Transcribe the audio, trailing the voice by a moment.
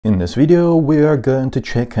In this video we are going to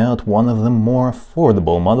check out one of the more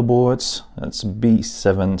affordable motherboards. That's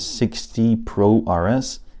B760 Pro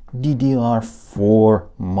RS Ddr4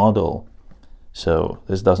 model. So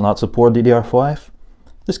this does not support Ddr5.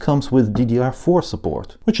 This comes with Ddr4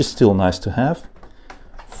 support, which is still nice to have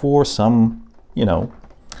for some,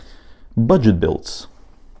 budget builds.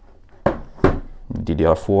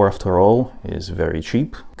 Ddr4, after all, is very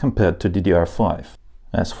cheap compared to Ddr5.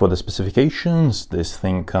 As for the specifications, this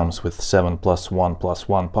thing comes with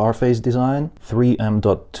 7+1+1 power phase design, 3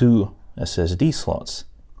 M.2 SSD slots,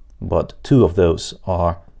 but 2 of those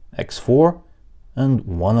are X4 and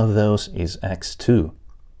 1 of those is X2.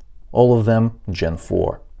 All of them Gen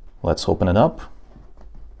 4. Let's open it up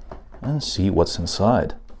and see what's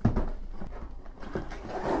inside.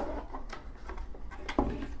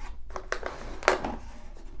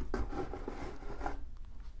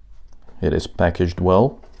 It is packaged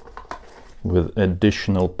well with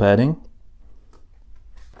additional padding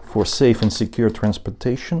for safe and secure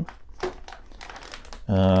transportation.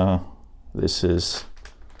 That's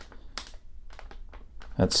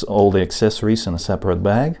all the accessories in a separate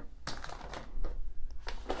bag.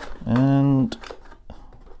 And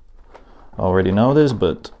I already know this,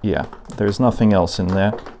 but yeah, there's nothing else in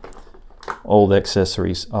there. All the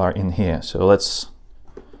accessories are in here. So let's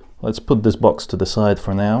put this box to the side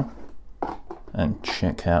for now and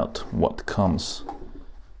check out what comes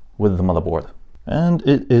with the motherboard. And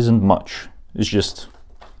it isn't much, it's just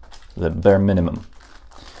the bare minimum.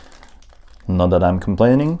 Not that I'm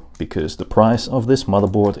complaining, because the price of this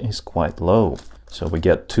motherboard is quite low. So we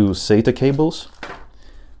get 2 SATA cables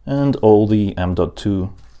and all the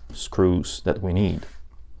M.2 screws that we need,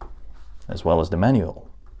 as well as the manual.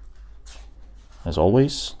 As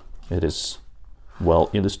always, it is well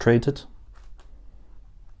illustrated,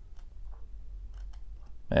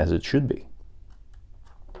 as it should be.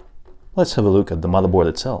 Let's have a look at the motherboard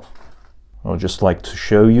itself. I would just like to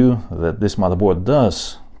show you that this motherboard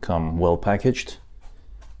does come well packaged.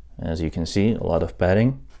 As you can see, a lot of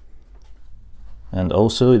padding. And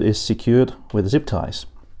also it is secured with zip ties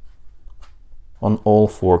on all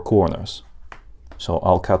 4 corners. So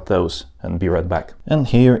I'll cut those and be right back. And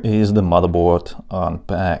here is the motherboard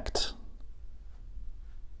unpacked.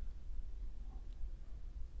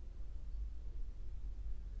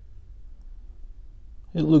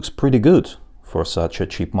 It looks pretty good for such a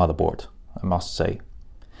cheap motherboard, I must say.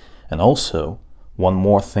 And also, one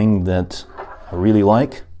more thing that I really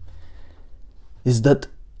like is that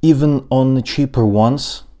even on the cheaper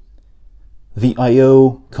ones, the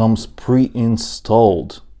I/O comes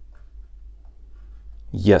pre-installed.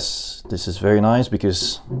 Yes, this is very nice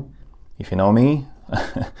because, if you know me,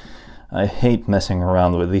 I hate messing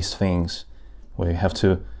around with these things where you have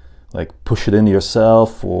to push it in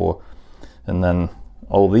yourself, and then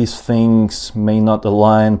all these things may not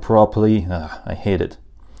align properly. I hate it.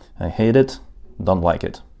 I hate it, don't like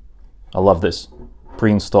it. I love this.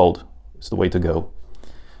 Pre-installed is the way to go.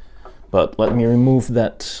 But let me remove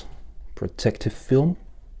that protective film.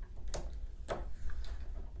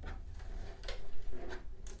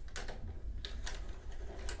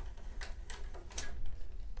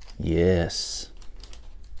 Yes.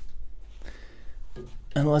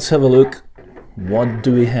 And let's have a look. What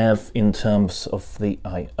do we have in terms of the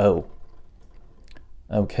I/O?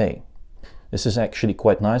 Okay, this is actually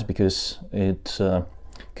quite nice because it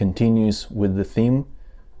continues with the theme.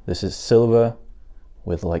 This is silver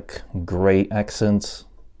with gray accents.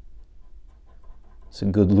 It's a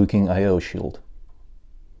good looking I/O shield.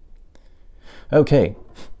 Okay,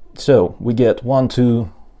 so we get 1, 2,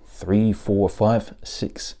 3, 4, 5,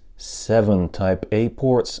 6, 7 Type A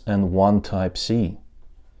ports and 1 Type C.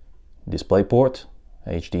 DisplayPort,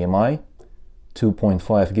 HDMI,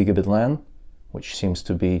 2.5 gigabit LAN, which seems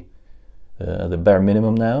to be the bare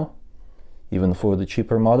minimum now, even for the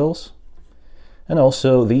cheaper models. And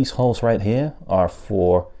also these holes right here are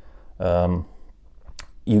for,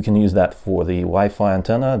 you can use that for the Wi-Fi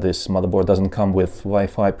antenna. This motherboard doesn't come with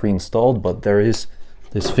Wi-Fi pre-installed, but there is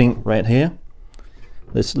this thing right here,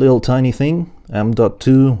 this little tiny thing,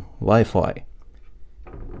 M.2 Wi-Fi.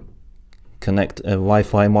 Connect a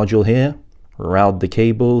Wi-Fi module here, route the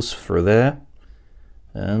cables through there,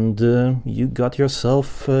 and you got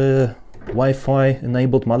yourself a Wi-Fi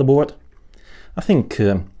enabled motherboard. I think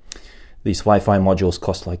these Wi-Fi modules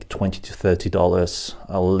cost like $20 to $30.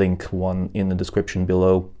 I'll link one in the description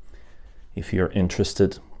below if you're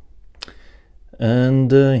interested.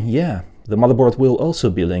 And yeah, the motherboard will also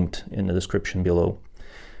be linked in the description below.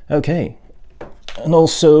 Okay, and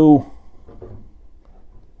also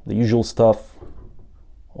the usual stuff,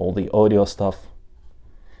 all the audio stuff,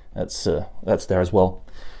 that's there as well.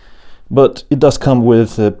 But it does come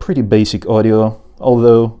with pretty basic audio,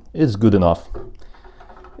 although it's good enough.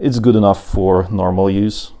 It's good enough for normal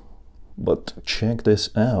use. But check this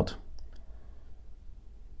out.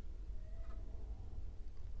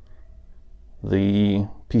 The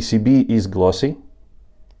PCB is glossy,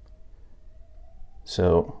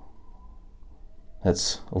 so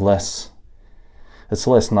that's less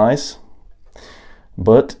nice.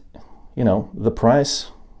 But you know,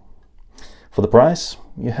 for the price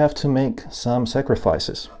you have to make some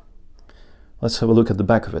sacrifices. Let's have a look at the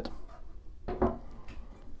back of it.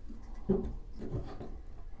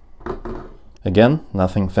 Again,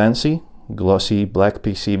 nothing fancy, glossy black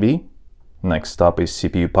PCB. Next up is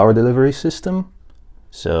CPU power delivery system.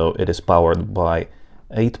 So it is powered by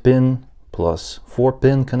 8-pin plus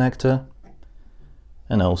 4-pin connector.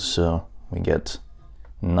 And also we get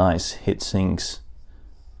nice heat sinks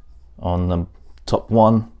on the top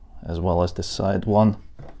one as well as the side one.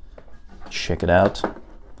 Check it out.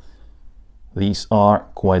 These are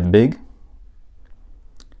quite big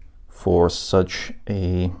for such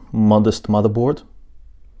a modest motherboard.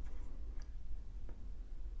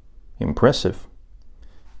 Impressive.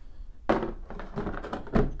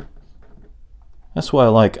 That's why I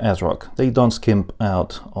like ASRock. They don't skimp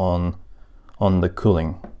out on the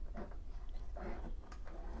cooling.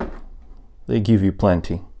 They give you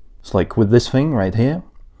plenty. It's like with this thing right here.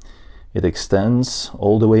 It extends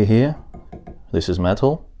all the way here. This is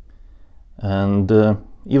metal. And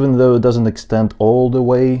even though it doesn't extend all the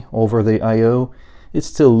way over the I/O, it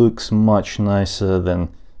still looks much nicer than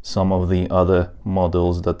some of the other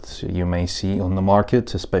models that you may see on the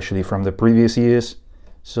market, especially from the previous years.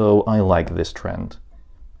 So I like this trend.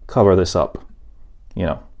 Cover this up, you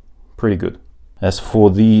know, pretty good. As for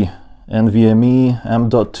the NVMe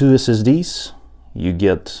M.2 SSDs, you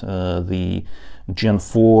get the Gen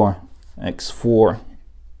 4 X4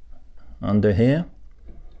 under here.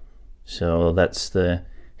 So that's the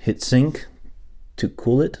heatsink to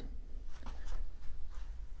cool it.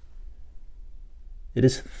 It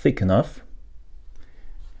is thick enough.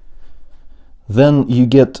 Then you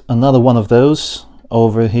get another one of those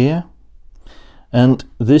over here, and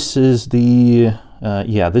this is the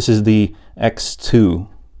this is the X2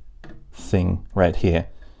 thing right here.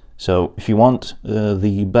 So if you want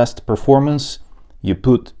the best performance, you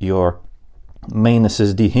put your main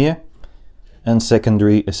SSD here and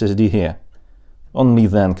secondary SSD here. Only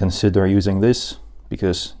then consider using this,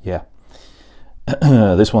 because yeah,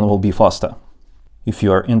 this one will be faster. If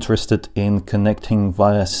you are interested in connecting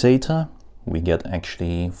via SATA, we get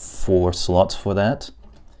actually 4 slots for that.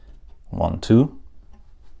 1, 2,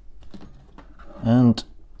 and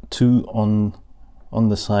 2 on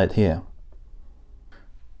the side here.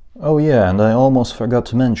 Oh yeah, and I almost forgot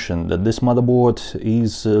to mention that this motherboard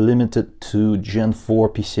is limited to Gen 4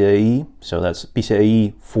 PCIe, so that's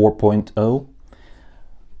PCIe 4.0,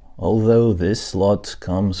 although this slot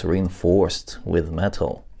comes reinforced with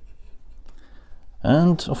metal.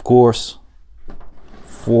 And of course,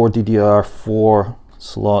 4 Ddr4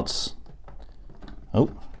 slots.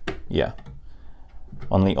 Oh, yeah,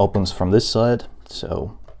 only opens from this side,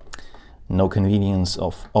 so no convenience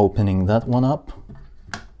of opening that one up.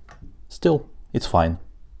 Still, it's fine.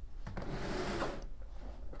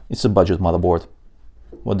 It's a budget motherboard.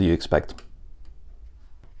 What do you expect?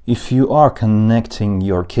 If you are connecting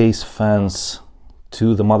your case fans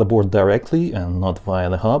to the motherboard directly and not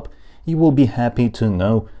via the hub, you will be happy to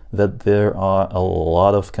know that there are a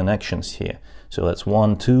lot of connections here. So that's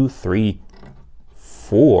 1, 2, 3,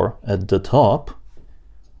 4 at the top,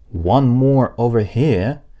 1 more over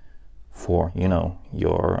here for, you know,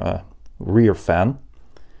 your rear fan,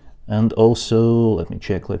 and also, let me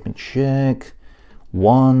check,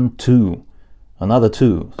 1, 2, another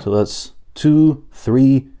 2, so that's 2,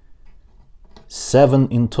 3, 7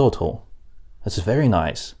 in total. That's very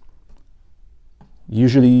nice.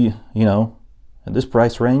 Usually, you know, at this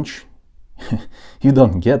price range, you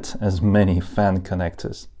don't get as many fan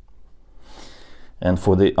connectors. And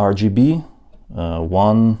for the RGB,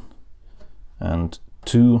 1 and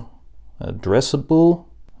 2 addressable,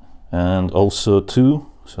 and also 2,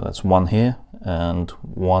 so that's 1 here and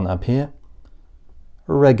 1 up here,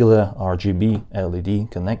 a regular RGB LED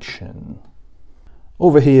connection.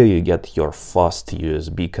 Over here you get your fast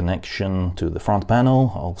USB connection to the front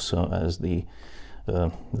panel, also as the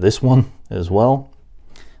this one as well,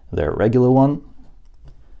 the regular one.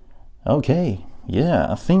 Okay, yeah,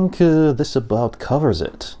 I think this about covers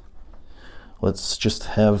it. Let's just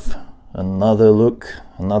have another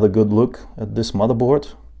good look at this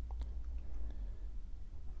motherboard.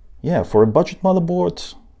 Yeah, for a budget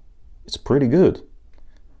motherboard, it's pretty good.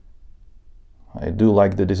 I do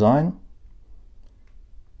like the design.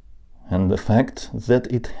 and the fact that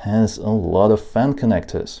it has a lot of fan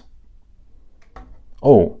connectors.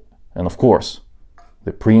 Oh, and of course,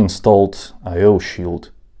 the pre-installed I/O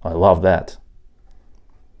shield. I love that.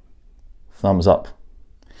 Thumbs up.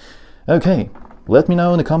 Okay, let me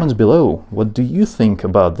know in the comments below, what do you think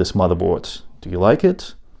about this motherboard? Do you like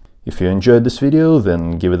it? If you enjoyed this video,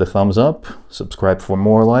 then give it a thumbs up, subscribe for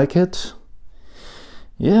more like it.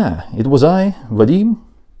 Yeah, it was I, Vadim.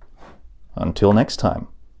 Until next time.